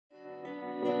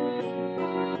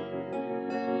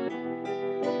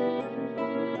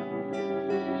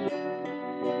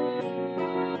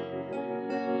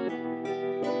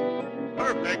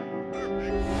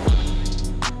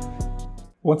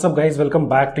What's up guys, welcome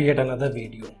back to yet another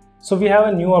video. So we have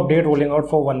a new update rolling out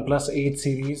for OnePlus 8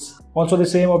 series. Also the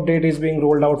same update is being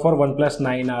rolled out for OnePlus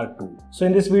 9R too. So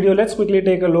in this video, let's quickly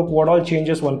take a look what all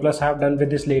changes OnePlus have done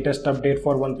with this latest update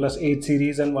for OnePlus 8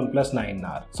 series and OnePlus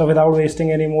 9R. So without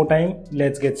wasting any more time,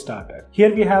 let's get started.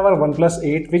 Here we have our OnePlus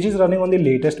 8 which is running on the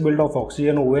latest build of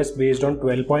OxygenOS based on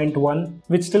 12.1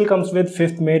 which still comes with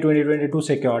 5th May 2022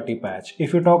 security patch.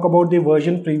 If you talk about the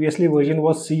version, previously version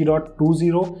was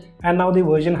C.20 and now the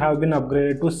version have been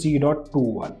upgraded to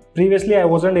C.21. Previously I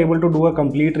wasn't able to do a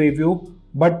complete review,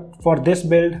 but for this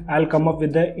build I'll come up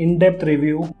with the in-depth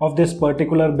review of this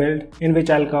particular build in which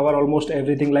I'll cover almost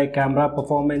everything like camera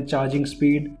performance, charging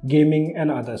speed, gaming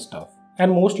and other stuff.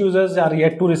 And most users are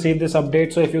yet to receive this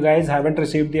update, so if you guys haven't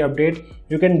received the update,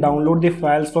 you can download the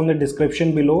files from the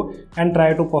description below and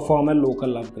try to perform a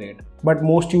local upgrade. But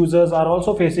most users are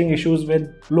also facing issues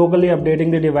with locally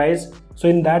updating the device, so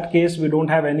in that case we don't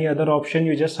have any other option,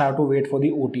 you just have to wait for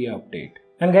the OTA update.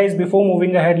 And guys, before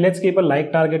moving ahead, let's keep a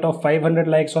like target of 500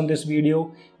 likes on this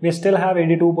video. We still have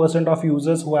 82% of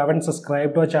users who haven't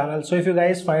subscribed to our channel. So if you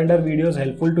guys find our videos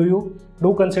helpful to you,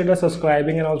 do consider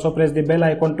subscribing and also press the bell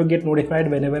icon to get notified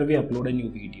whenever we upload a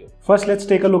new video. First, let's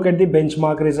take a look at the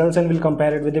benchmark results and we'll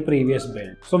compare it with the previous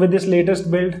build. So with this latest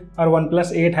build, our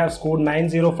OnePlus 8 have scored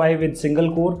 905 with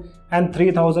single core and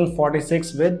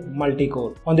 3046 with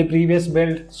multi-core. On the previous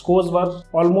build, scores were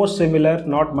almost similar,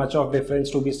 not much of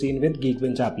difference to be seen with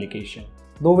Geekbench application.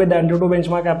 Though with the AnTuTu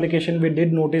benchmark application, we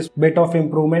did notice bit of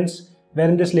improvements,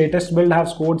 wherein this latest build have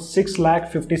scored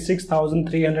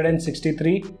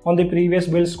 6,56,363. On the previous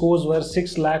build, scores were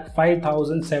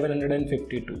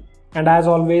 6,05,752. And as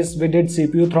always, we did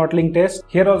CPU throttling test.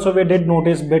 Here also we did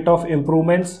notice bit of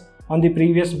improvements. On the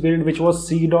previous build, which was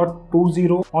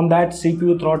C.20, on that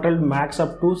CPU throttled max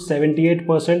up to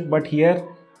 78%, but here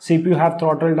CPU have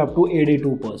throttled up to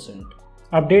 82%.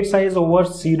 Update size over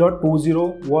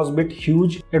C.20 was bit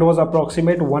huge. It was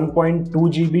approximate 1.2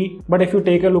 GB. But if you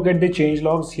take a look at the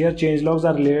changelogs, here changelogs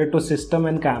are related to system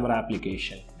and camera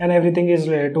application. And everything is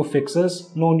related to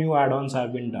fixes. No new add-ons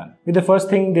have been done. With the first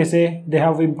thing they say, they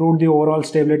have improved the overall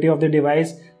stability of the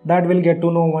device. That we'll get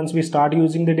to know once we start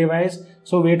using the device.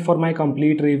 So wait for my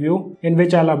complete review in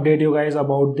which I'll update you guys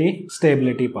about the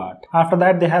stability part. After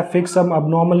that, they have fixed some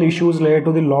abnormal issues related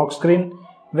to the lock screen,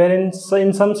 wherein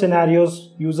in some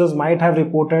scenarios users might have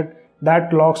reported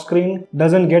that lock screen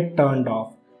doesn't get turned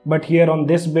off. But here on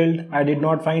this build, I did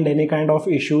not find any kind of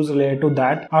issues related to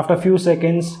that. After a few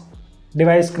seconds,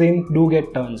 device screen do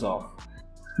get turns off.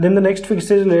 Then the next fix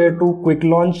is related to quick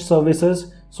launch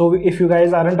services. So if you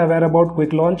guys aren't aware about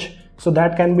quick launch, so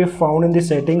that can be found in the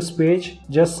settings page.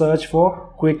 Just search for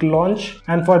quick launch,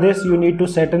 and for this you need to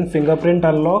set in fingerprint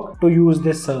unlock to use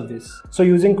this service. So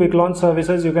using quick launch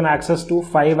services, you can access to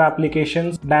 5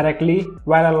 applications directly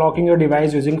while unlocking your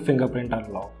device using fingerprint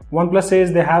unlock. OnePlus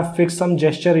says they have fixed some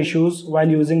gesture issues while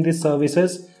using these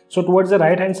services. So towards the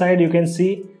right hand side, you can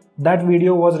see that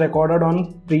video was recorded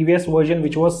on previous version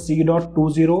which was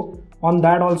C.20. On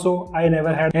that also, I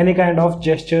never had any kind of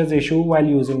gestures issue while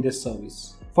using this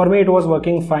service. For me, it was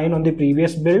working fine on the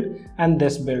previous build and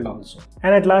this build also.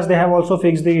 And at last, they have also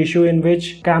fixed the issue in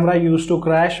which camera used to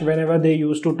crash whenever they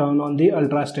used to turn on the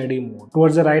ultra steady mode.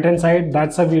 Towards the right hand side,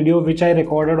 that's a video which I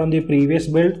recorded on the previous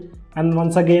build. And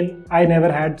once again, I never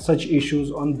had such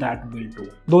issues on that build too.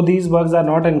 Though these bugs are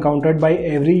not encountered by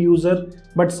every user,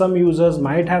 but some users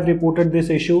might have reported this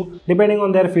issue. Depending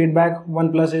on their feedback,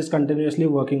 OnePlus is continuously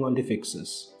working on the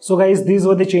fixes. So guys, these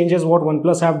were the changes what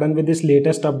OnePlus have done with this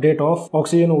latest update of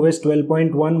OxygenOS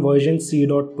 12.1 version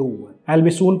C.21. I'll be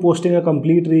soon posting a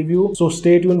complete review, so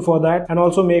stay tuned for that. And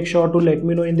also make sure to let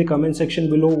me know in the comment section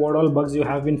below what all bugs you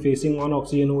have been facing on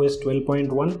OxygenOS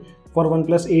 12.1. for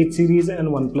OnePlus 8 series and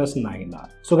OnePlus 9R.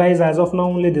 So guys, as of now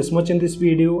only this much in this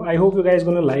video. I hope you guys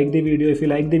gonna like the video. If you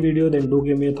like the video, then do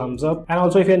give me a thumbs up. And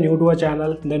also if you're new to our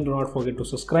channel, then do not forget to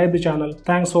subscribe the channel.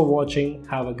 Thanks for watching.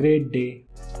 Have a great day.